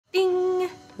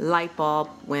light bulb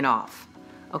went off.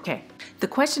 Okay, the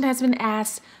question has been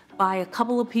asked by a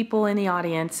couple of people in the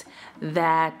audience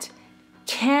that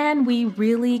can we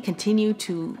really continue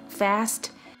to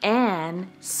fast and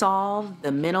solve the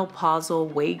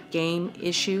menopausal weight gain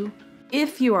issue?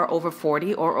 If you are over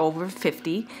 40 or over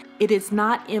 50, it is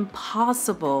not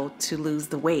impossible to lose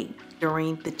the weight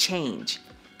during the change.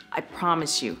 I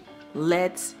promise you,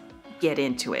 let's get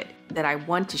into it. That I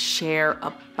want to share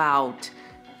about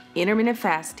intermittent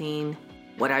fasting,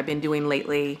 what I've been doing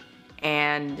lately,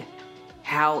 and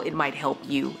how it might help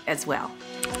you as well.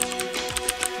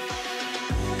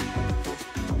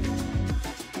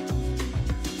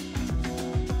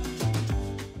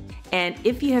 And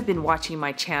if you have been watching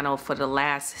my channel for the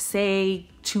last, say,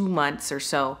 2 months or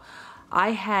so,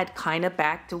 I had kind of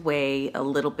backed away a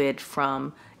little bit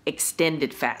from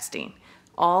extended fasting.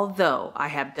 Although I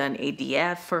have done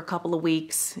ADF for a couple of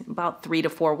weeks, about 3 to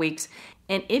 4 weeks.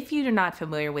 And if you're not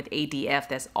familiar with ADF,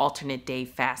 that's alternate day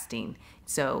fasting.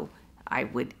 So I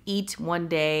would eat one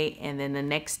day and then the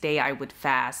next day I would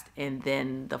fast and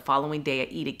then the following day I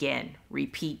eat again,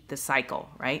 repeat the cycle,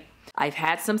 right? I've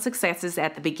had some successes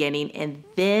at the beginning and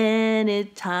then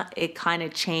it kind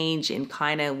of changed and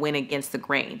kind of went against the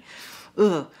grain.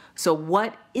 So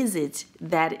what is it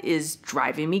that is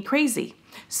driving me crazy?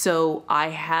 So I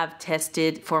have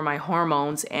tested for my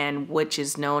hormones, and which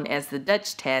is known as the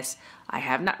Dutch test. I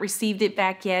have not received it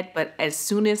back yet, but as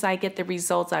soon as I get the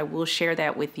results, I will share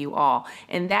that with you all.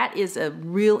 And that is a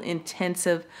real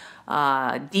intensive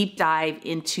deep dive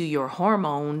into your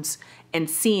hormones and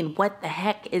seeing what the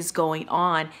heck is going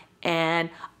on. And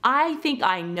I think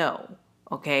I know,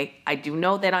 okay? I do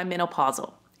know that I'm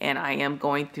menopausal and I am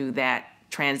going through that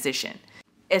transition.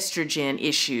 Estrogen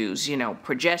issues, you know,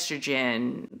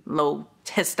 progesterone, low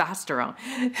testosterone.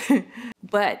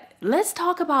 But let's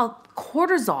talk about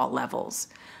cortisol levels.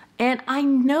 And I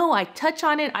know I touch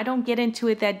on it. I don't get into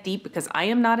it that deep because I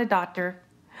am not a doctor.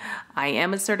 I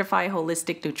am a certified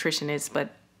holistic nutritionist,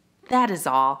 but that is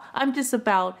all. I'm just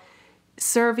about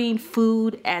serving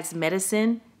food as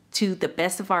medicine to the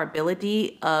best of our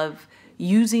ability of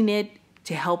using it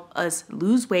to help us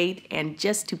lose weight and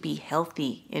just to be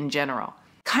healthy in general.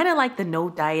 Kind of like the no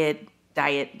diet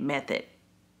method,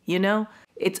 you know?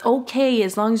 It's okay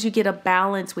as long as you get a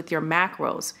balance with your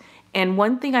macros. And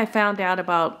one thing I found out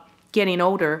about getting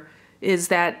older is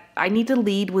that I need to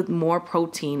lead with more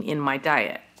protein in my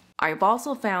diet. I've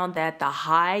also found that the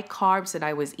high carbs that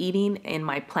I was eating in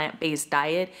my plant-based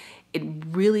diet, it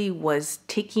really was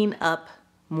ticking up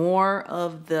more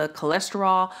of the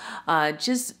cholesterol,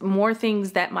 just more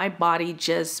things that my body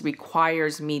just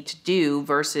requires me to do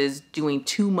versus doing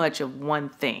too much of one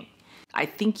thing. I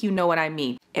think you know what I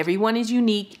mean. Everyone is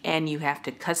unique and you have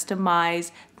to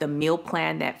customize the meal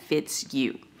plan that fits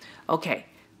you. Okay,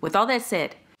 with all that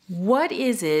said, what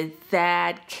is it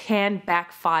that can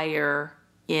backfire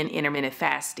in intermittent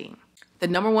fasting? The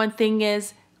number one thing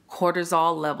is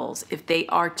cortisol levels. If they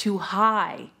are too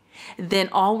high, then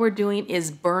all we're doing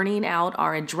is burning out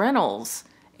our adrenals.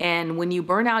 And when you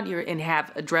burn out and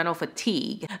have adrenal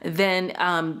fatigue,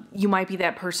 then you might be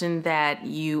that person that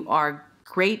you are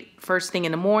great first thing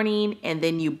in the morning and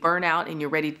then you burn out and you're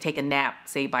ready to take a nap,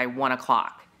 say by 1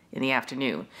 o'clock in the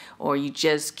afternoon. Or you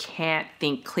just can't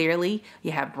think clearly.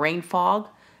 You have brain fog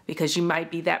because you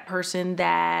might be that person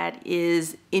that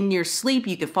is in your sleep.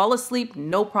 You can fall asleep,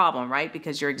 no problem, right?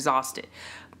 Because you're exhausted.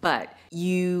 But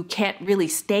you can't really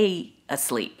stay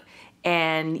asleep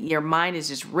and your mind is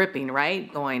just ripping,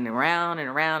 right? Going around and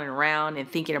around and around and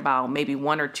thinking about maybe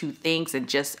 1 or 2 things and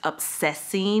just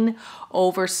obsessing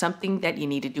over something that you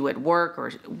need to do at work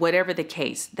or whatever the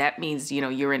case. That means, you know,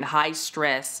 you're in high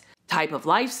stress type of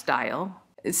lifestyle.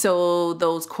 So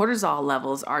those cortisol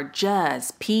levels are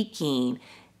just peaking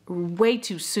way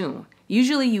too soon.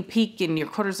 Usually you peak in your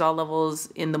cortisol levels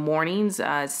in the mornings,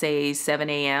 say 7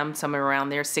 a.m., somewhere around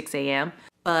there, 6 a.m.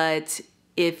 But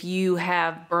if you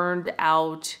have burned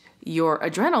out your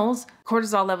adrenals,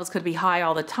 cortisol levels could be high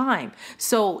all the time.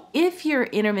 So if you're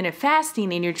intermittent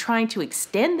fasting and you're trying to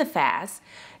extend the fast,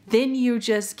 then you're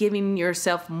just giving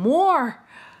yourself more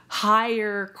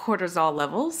higher cortisol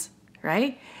levels,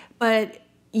 right? But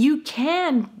you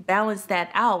can balance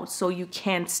that out so you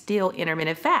can still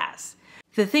intermittent fast.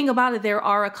 The thing about it, there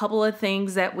are a couple of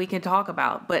things that we can talk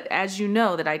about, but as you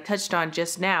know that I touched on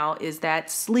just now is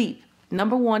that sleep.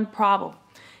 Number one problem.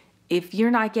 If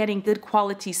you're not getting good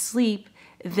quality sleep,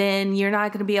 then you're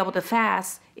not going to be able to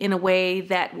fast in a way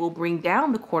that will bring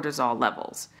down the cortisol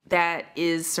levels that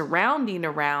is surrounding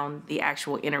around the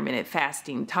actual intermittent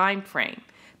fasting time frame.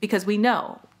 Because we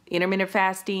know intermittent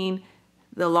fasting,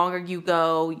 the longer you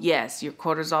go, yes, your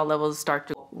cortisol levels start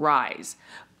to rise.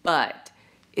 But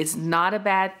it's not a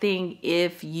bad thing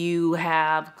if you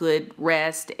have good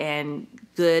rest and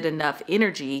good enough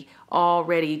energy all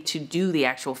ready to do the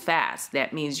actual fast.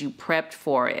 That means you prepped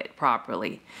for it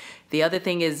properly. The other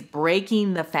thing is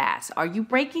breaking the fast. Are you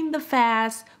breaking the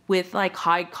fast with like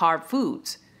high carb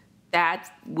foods? That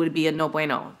would be a no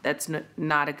bueno. That's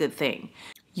not a good thing.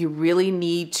 You really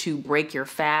need to break your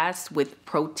fast with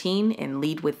protein and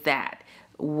lead with that.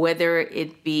 Whether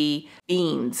it be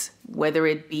beans, whether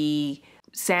it be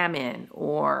salmon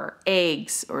or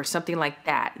eggs or something like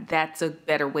that, that's a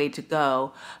better way to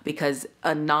go, because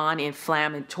a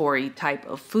non-inflammatory type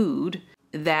of food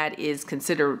that is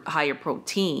considered higher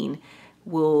protein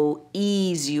will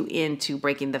ease you into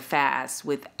breaking the fast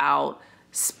without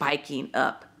spiking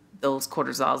up those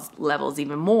cortisol levels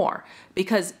even more.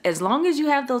 Because as long as you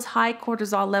have those high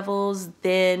cortisol levels,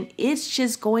 then it's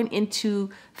just going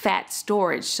into fat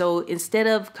storage. So instead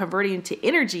of converting to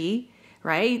energy,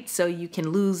 right, so you can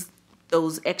lose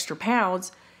those extra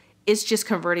pounds, it's just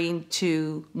converting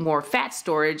to more fat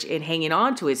storage and hanging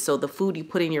on to it. So the food you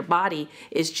put in your body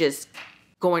is just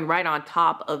going right on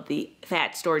top of the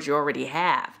fat storage you already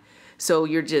have. So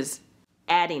you're just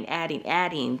adding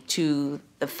to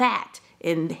the fat.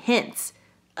 And hence,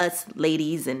 us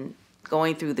ladies and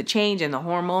going through the change and the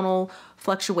hormonal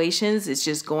fluctuations, is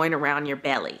just going around your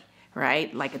belly,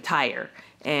 right? Like a tire.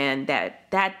 And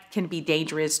that can be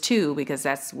dangerous too, because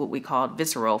that's what we call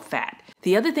visceral fat.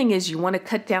 The other thing is you want to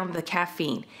cut down the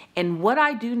caffeine. And what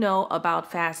I do know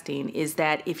about fasting is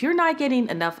that if you're not getting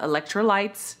enough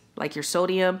electrolytes, like your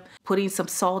sodium, putting some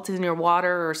salt in your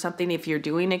water or something, if you're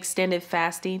doing extended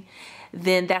fasting,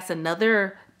 then that's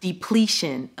another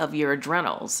depletion of your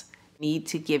adrenals. You need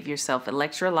to give yourself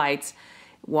electrolytes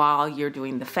while you're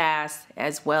doing the fast,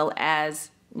 as well as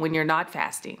when you're not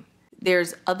fasting.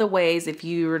 There's other ways. If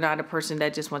you're not a person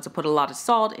that just wants to put a lot of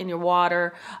salt in your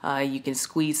water, you can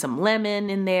squeeze some lemon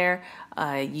in there.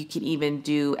 You can even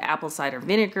do apple cider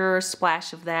vinegar,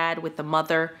 splash of that with the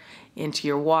mother into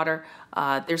your water.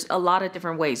 There's a lot of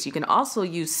different ways. You can also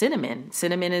use cinnamon.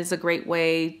 Cinnamon is a great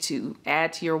way to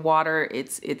add to your water.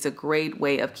 It's a great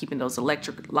way of keeping those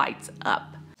electrolytes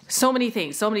up. So many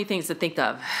things to think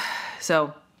of.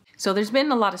 So there's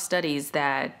been a lot of studies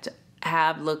that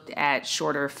have looked at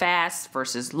shorter fasts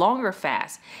versus longer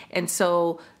fasts. And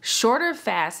so shorter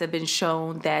fasts have been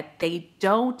shown that they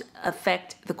don't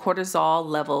affect the cortisol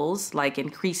levels, like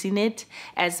increasing it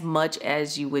as much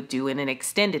as you would do in an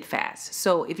extended fast.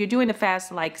 So if you're doing a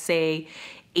fast like say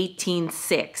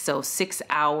 18-6, so 6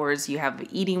 hours, you have an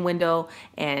eating window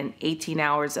and 18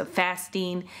 hours of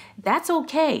fasting, that's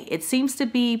okay. It seems to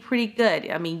be pretty good.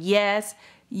 I mean, yes,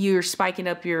 you're spiking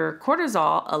up your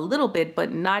cortisol a little bit,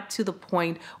 but not to the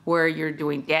point where you're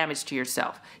doing damage to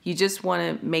yourself. You just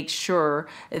want to make sure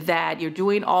that you're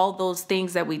doing all those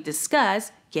things that we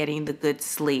discussed, getting the good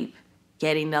sleep,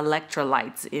 getting the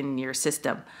electrolytes in your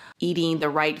system, eating the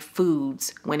right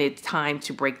foods when it's time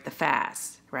to break the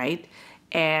fast, right?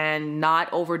 And not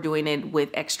overdoing it with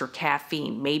extra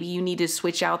caffeine. Maybe you need to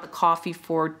switch out the coffee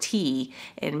for tea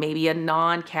and maybe a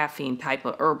non-caffeine type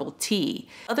of herbal tea.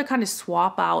 Other kind of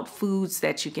swap out foods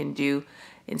that you can do.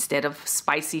 Instead of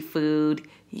spicy food,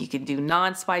 you can do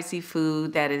non-spicy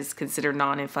food that is considered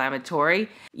non-inflammatory.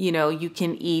 You know, you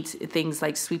can eat things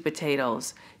like sweet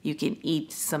potatoes. You can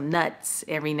eat some nuts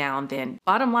every now and then.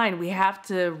 Bottom line, we have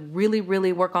to really,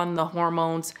 really work on the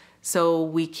hormones so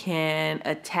we can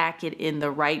attack it in the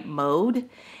right mode,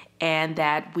 and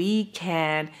that we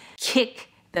can kick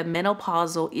the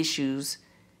menopausal issues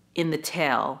in the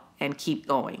tail and keep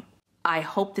going. I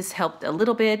hope this helped a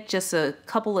little bit, just a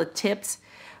couple of tips,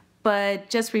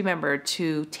 but just remember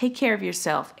to take care of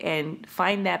yourself and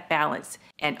find that balance,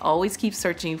 and always keep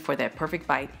searching for that perfect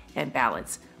bite and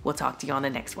balance. We'll talk to you on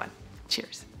the next one.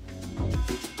 Cheers.